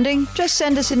college funding? Just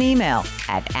send us an email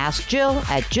at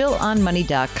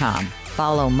askjill@jillonmoney.com.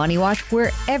 Follow Money Watch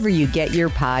wherever you get your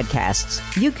podcasts.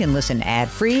 You can listen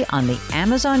ad-free on the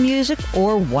Amazon Music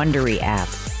or Wondery app.